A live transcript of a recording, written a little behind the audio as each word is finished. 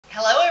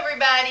Hello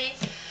everybody.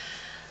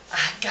 I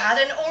got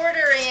an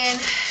order in.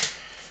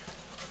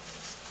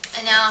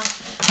 And now,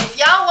 if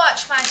y'all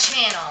watch my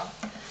channel,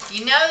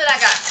 you know that I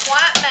got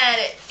quite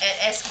mad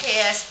at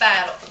SKS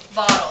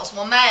bottles.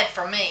 Well, mad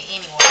for me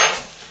anyway.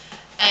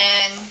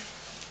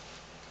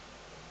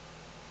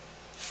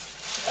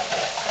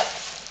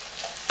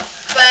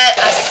 But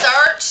I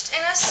searched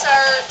and I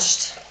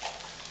searched,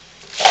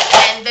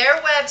 and their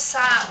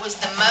website was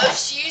the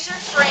most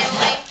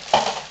user-friendly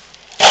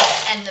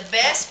and the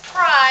best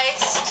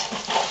priced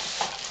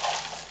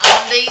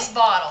on these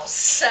bottles.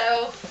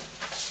 So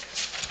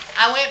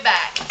I went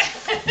back.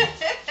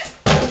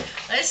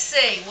 Let's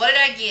see. What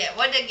did I get?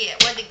 What did I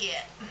get? What did I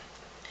get?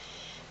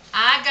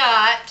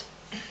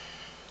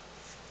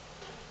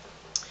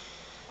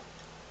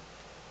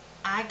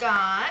 I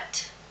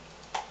got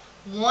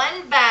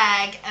one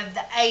bag of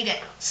the 8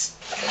 ounce.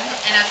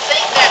 And I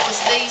think that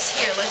was these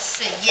here. Let's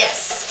see.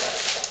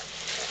 Yes.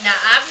 Now,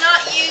 I've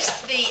not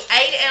used the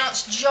 8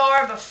 ounce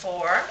jar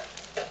before,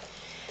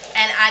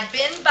 and I'd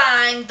been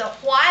buying the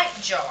white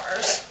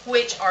jars,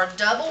 which are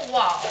double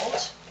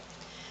walled,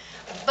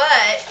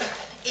 but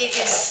it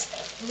is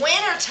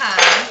winter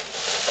time,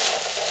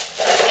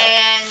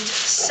 and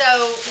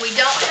so we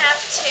don't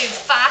have to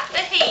fight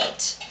the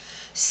heat.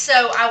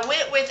 So I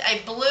went with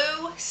a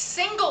blue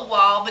single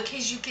wall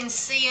because you can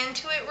see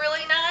into it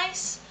really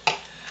nice,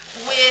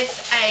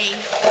 with a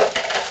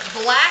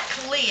black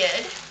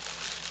lid.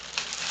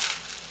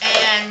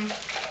 And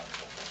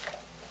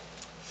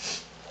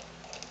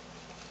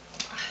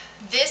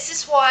this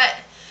is what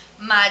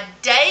my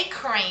day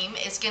cream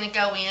is going to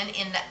go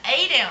in the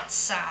 8 ounce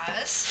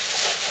size.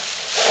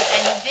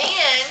 And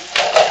then,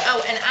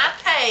 oh, and I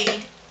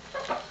paid,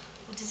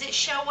 does it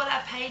show what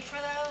I paid for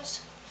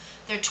those?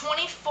 They're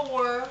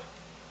 24,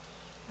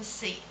 let's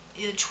see,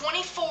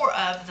 24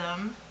 of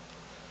them.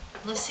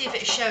 Let's see if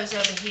it shows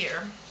over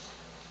here.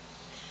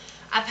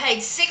 I paid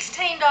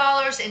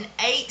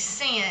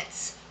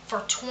 $16.08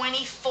 for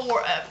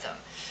 24 of them.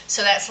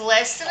 So that's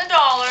less than $1.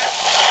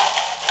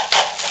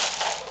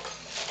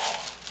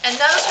 And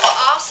those will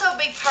also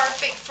be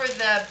perfect for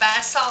the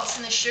bath salts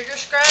and the sugar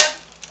scrub.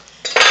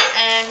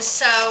 And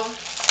so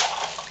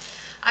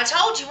I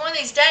told you one of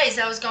these days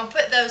I was going to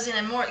put those in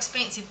a more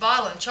expensive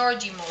bottle and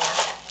charge you more.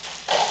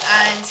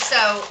 And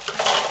so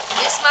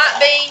this might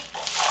be,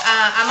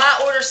 I might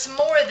order some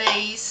more of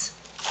these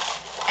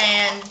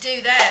and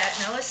do that.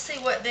 Now let's see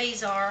what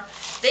these are.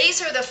 These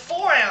are the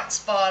 4 ounce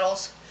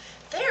bottles.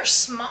 They're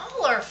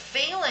smaller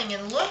feeling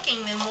and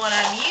looking than what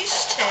I'm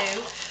used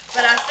to,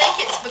 but I think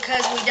it's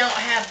because we don't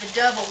have the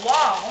double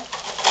wall.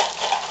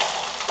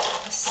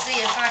 Let's see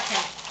if I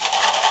can.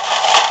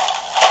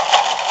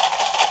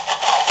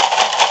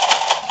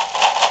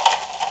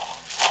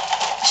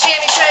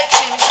 Shimmy shake,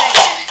 shimmy shake.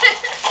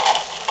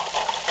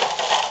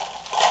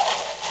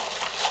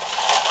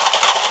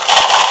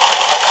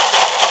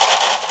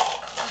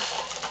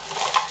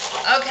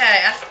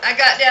 Okay, I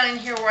got down in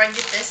here where I can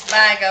get this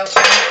bag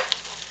open.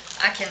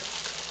 I can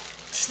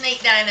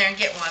sneak down in there and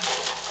get one.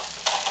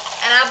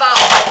 And I bought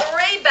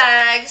 3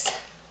 bags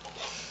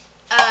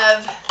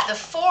of the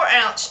 4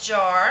 ounce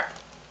jar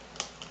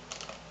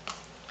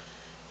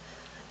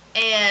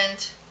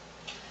and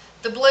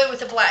the blue with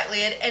the black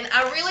lid. And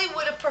I really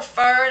would have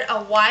preferred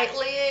a white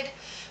lid,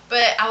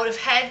 but I would have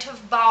had to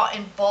have bought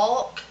in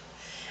bulk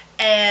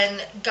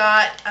and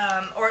got,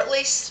 or at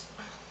least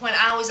when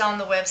I was on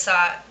the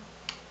website,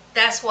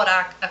 that's what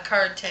I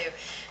occurred to.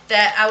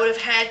 That I would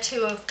have had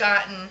to have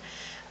gotten,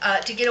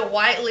 to get a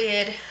white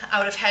lid, I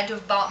would have had to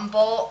have bought in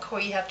bulk,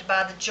 where you have to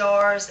buy the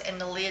jars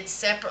and the lids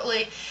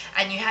separately,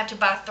 and you have to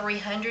buy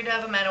 300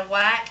 of them at a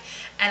whack,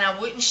 and I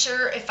wasn't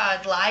sure if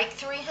I'd like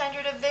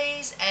 300 of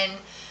these, and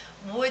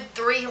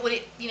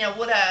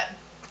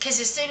because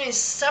as soon as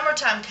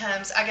summertime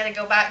comes, I got to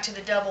go back to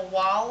the double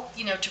wall,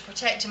 to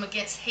protect them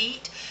against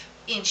heat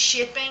in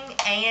shipping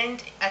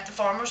and at the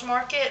farmer's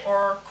market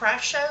or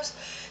craft shows.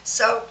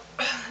 So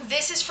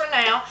this is for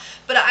now,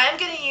 but I am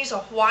going to use a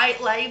white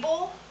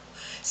label,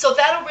 so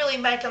that'll really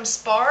make them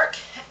spark,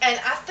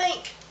 and I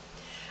think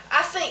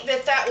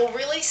that will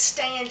really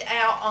stand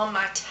out on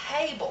my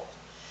table,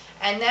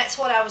 and that's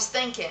what I was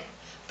thinking.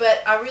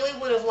 But I really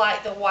would have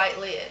liked the white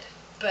lid,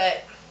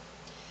 but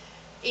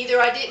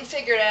either I didn't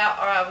figure it out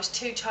or I was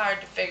too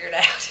tired to figure it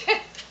out.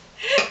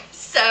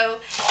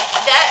 So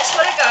that's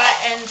what I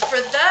got, and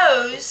for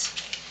those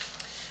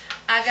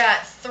I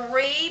got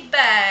 3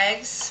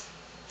 bags.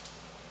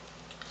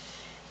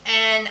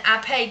 And I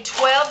paid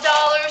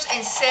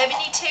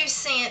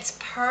 $12.72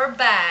 per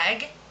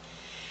bag,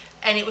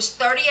 and it was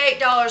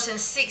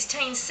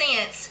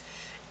 $38.16,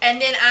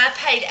 and then I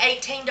paid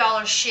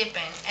 $18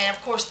 shipping, and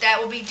of course that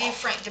will be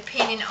different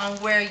depending on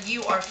where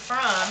you are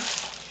from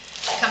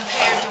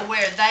compared to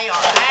where they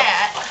are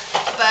at.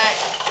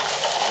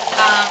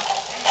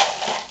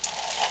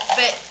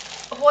 But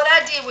what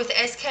I did with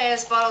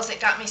SKS bottles that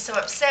got me so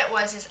upset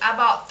is I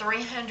bought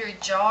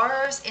 300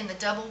 jars in the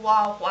double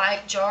wall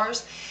white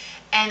jars.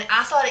 And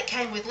I thought it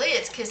came with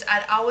lids because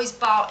I'd always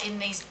bought in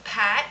these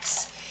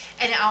packs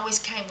and it always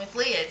came with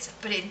lids,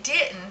 but it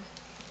didn't.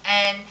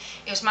 and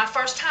it was my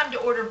first time to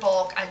order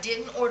bulk. I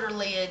didn't order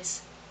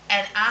lids,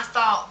 and I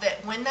thought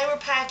that when they were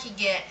packing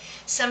it,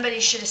 somebody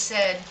should have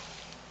said,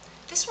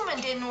 this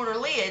woman didn't order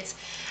lids,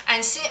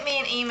 and sent me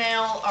an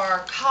email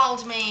or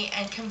called me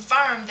and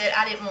confirmed that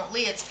I didn't want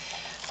lids.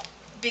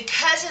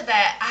 Because of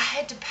that, I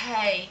had to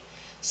pay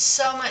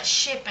so much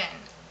shipping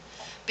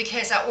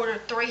because I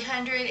ordered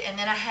 300, and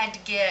then I had to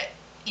get,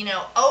 you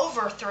know,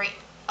 over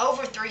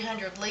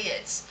 300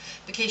 lids,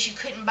 because you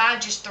couldn't buy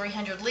just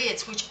 300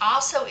 lids, which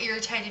also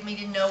irritated me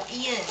to no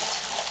end.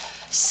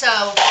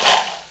 So,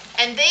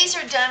 and these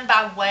are done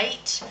by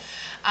weight.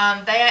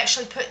 They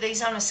actually put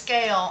these on a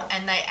scale,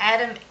 and they add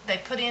them. They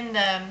put in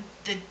the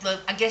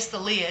I guess the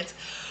lids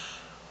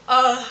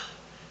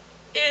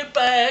in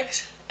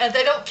bags, and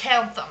they don't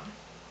count them.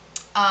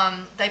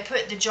 They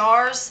put the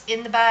jars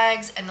in the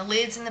bags and the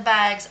lids in the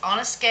bags on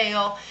a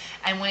scale,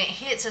 and when it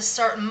hits a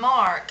certain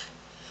mark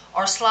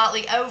or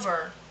slightly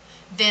over,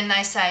 then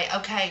they say,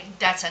 okay,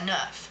 that's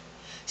enough.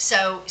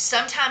 So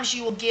sometimes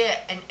you will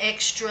get an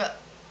extra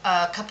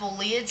couple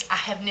lids. I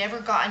have never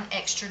got an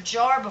extra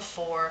jar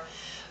before,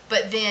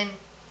 but then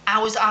I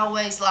was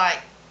always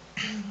like,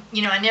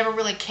 you know, I never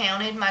really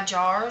counted my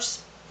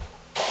jars.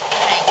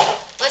 Okay,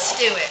 let's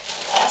do it.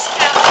 Let's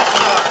count my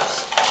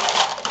jars.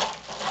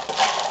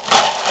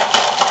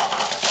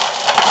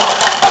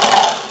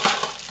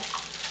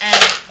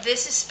 And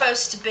this is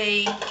supposed to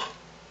be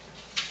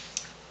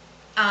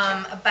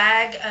a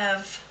bag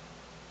of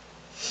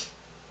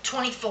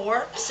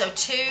 24. So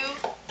 2,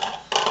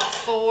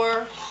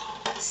 4,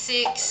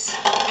 6,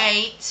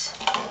 8,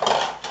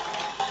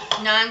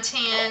 9,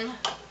 10,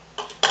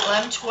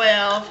 11,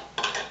 12,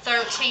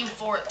 13,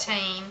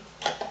 14,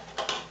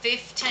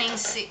 15,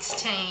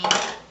 16,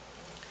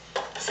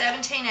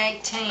 17,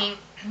 18,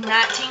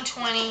 19,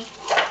 20,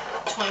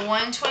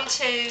 21,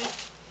 22,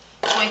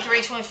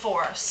 23,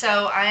 24.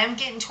 So I am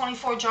getting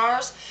 24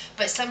 jars,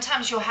 but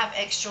sometimes you'll have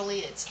extra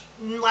lids,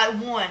 like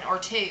 1 or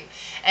 2.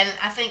 And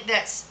I think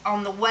that's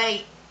on the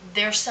weight.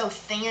 They're so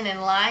thin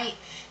and light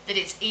that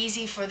it's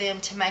easy for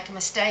them to make a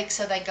mistake,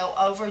 so they go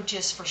over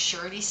just for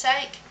surety's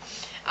sake,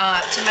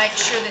 to make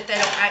sure that they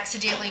don't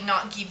accidentally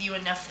not give you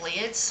enough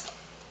lids.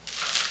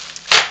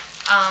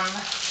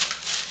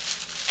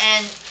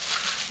 And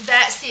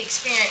that's the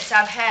experience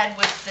I've had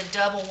with the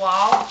double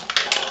wall.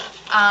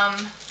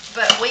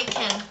 But we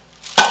can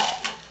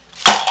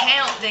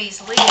count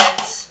these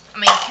lids,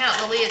 count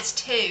the lids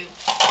too,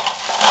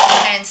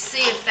 and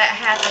see if that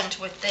happened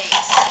with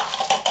these.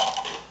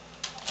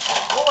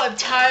 Oh, I'm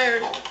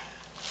tired.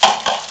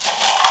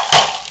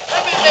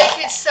 I've been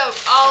making soap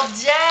all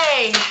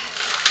day.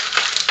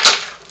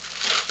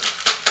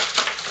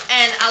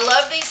 And I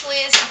love these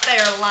lids if they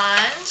are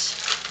lined.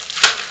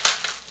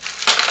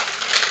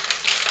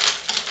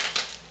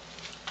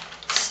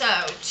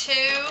 So 2,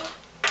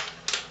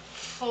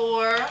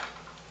 4,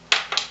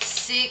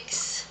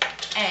 6,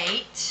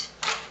 8.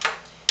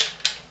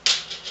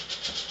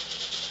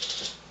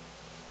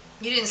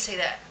 You didn't see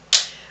that.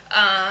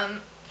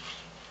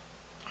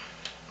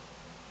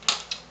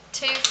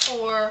 2,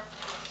 4,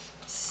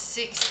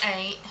 6,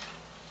 8.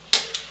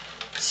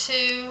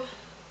 2,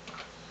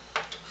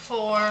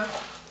 4,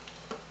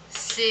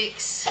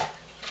 6,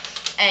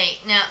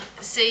 8. Now,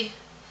 see,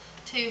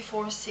 2,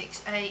 4,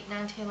 6, 8,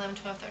 9, 10, 11,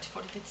 12, 13,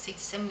 14, 15, 16,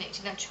 17,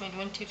 18, 19, 20,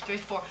 21, 22, 23,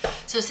 24.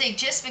 So see,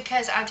 just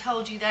because I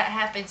told you that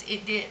happens,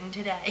 it didn't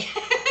today.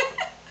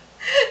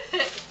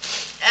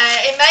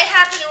 It may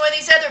happen in one of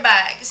these other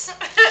bags.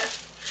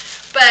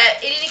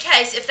 But in any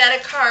case, if that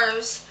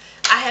occurs,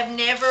 I have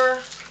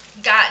never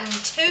gotten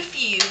too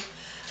few.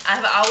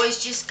 I've always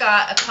just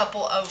got a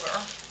couple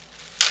over.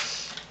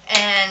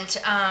 And,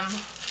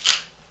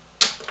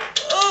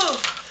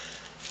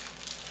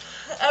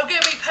 I'm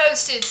going to be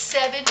posting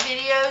 7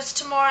 videos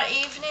tomorrow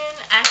evening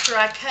after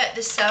I cut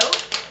the soap,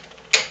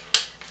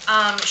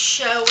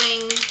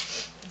 showing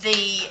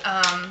the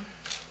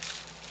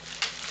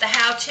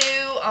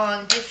how-to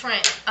on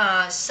different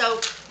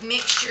soap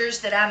mixtures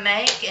that I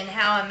make and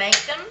how I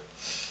make them.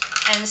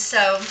 And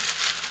so,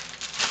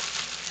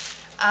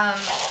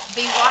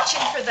 be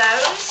watching for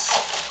those,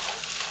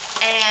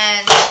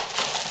 and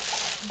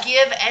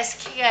give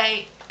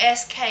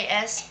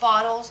SKS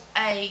bottles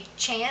a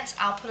chance.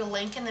 I'll put a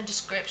link in the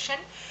description.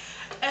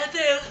 And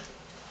then,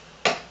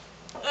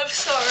 I'm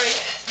sorry.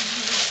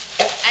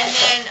 And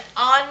then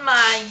on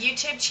my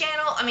YouTube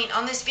channel,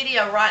 on this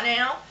video right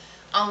now,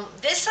 on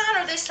this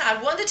side or this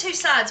side, one of the two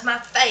sides, my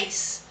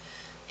face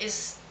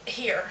is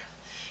here.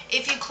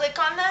 If you click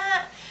on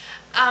that,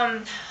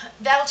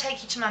 that'll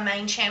take you to my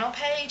main channel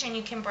page, and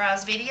you can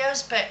browse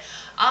videos. But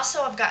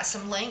also, I've got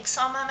some links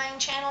on my main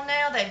channel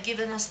now. They've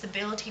given us the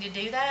ability to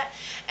do that.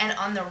 And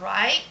on the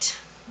right,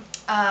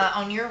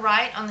 on your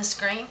right on the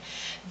screen,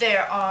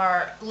 there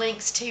are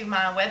links to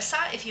my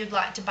website if you'd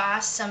like to buy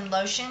some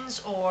lotions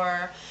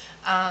or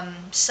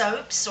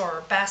soaps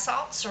or bath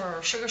salts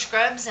or sugar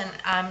scrubs. And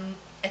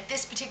at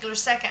this particular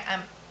second,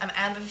 I'm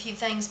out of a few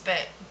things,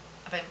 but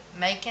I've been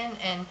making,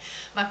 and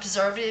my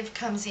preservative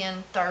comes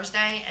in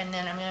Thursday, and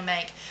then I'm going to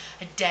make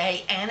a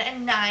day and a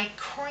night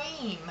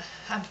cream.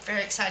 I'm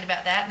very excited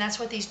about that, and that's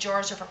what these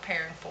jars are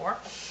preparing for.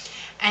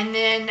 And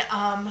then,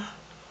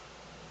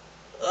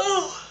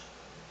 oh,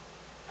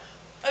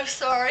 I'm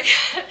sorry.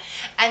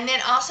 And then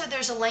also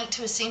there's a link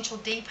to Essential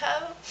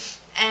Depot,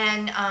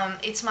 and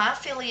it's my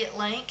affiliate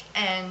link,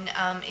 and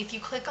if you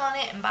click on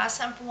it and buy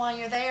something while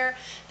you're there,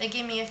 they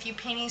give me a few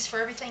pennies for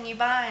everything you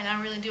buy, and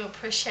I really do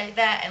appreciate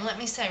that. And let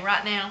me say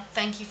right now,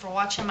 thank you for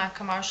watching my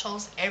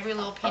commercials. Every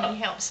little penny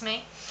helps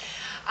me.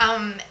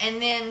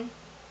 And then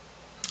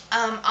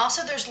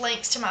also there's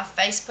links to my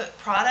Facebook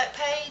product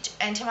page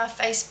and to my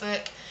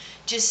Facebook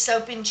just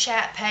soap and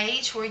chat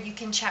page, where you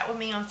can chat with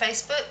me on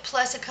Facebook,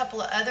 plus a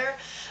couple of other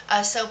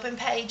soap and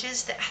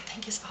pages that I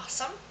think is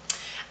awesome.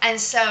 And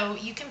so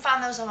you can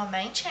find those on my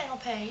main channel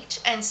page.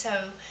 And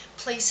so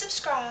please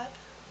subscribe,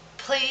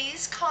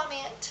 please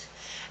comment,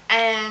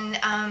 and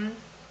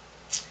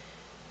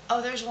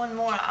oh, there's one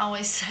more I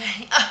always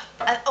say.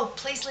 Oh,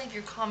 please leave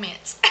your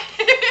comments.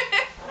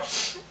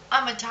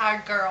 I'm a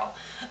tired girl,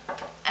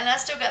 and I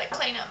still got to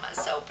clean up my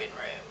soaping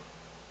room.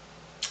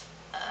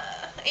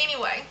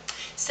 Anyway,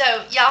 so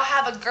y'all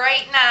have a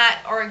great night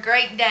or a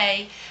great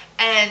day,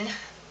 and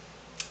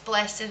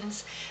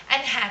blessings,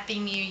 and Happy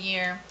New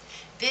Year.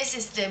 This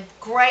is the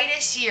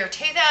greatest year.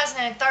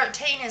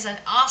 2013 is an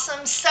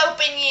awesome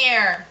soaping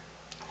year.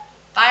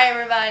 Bye,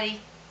 everybody.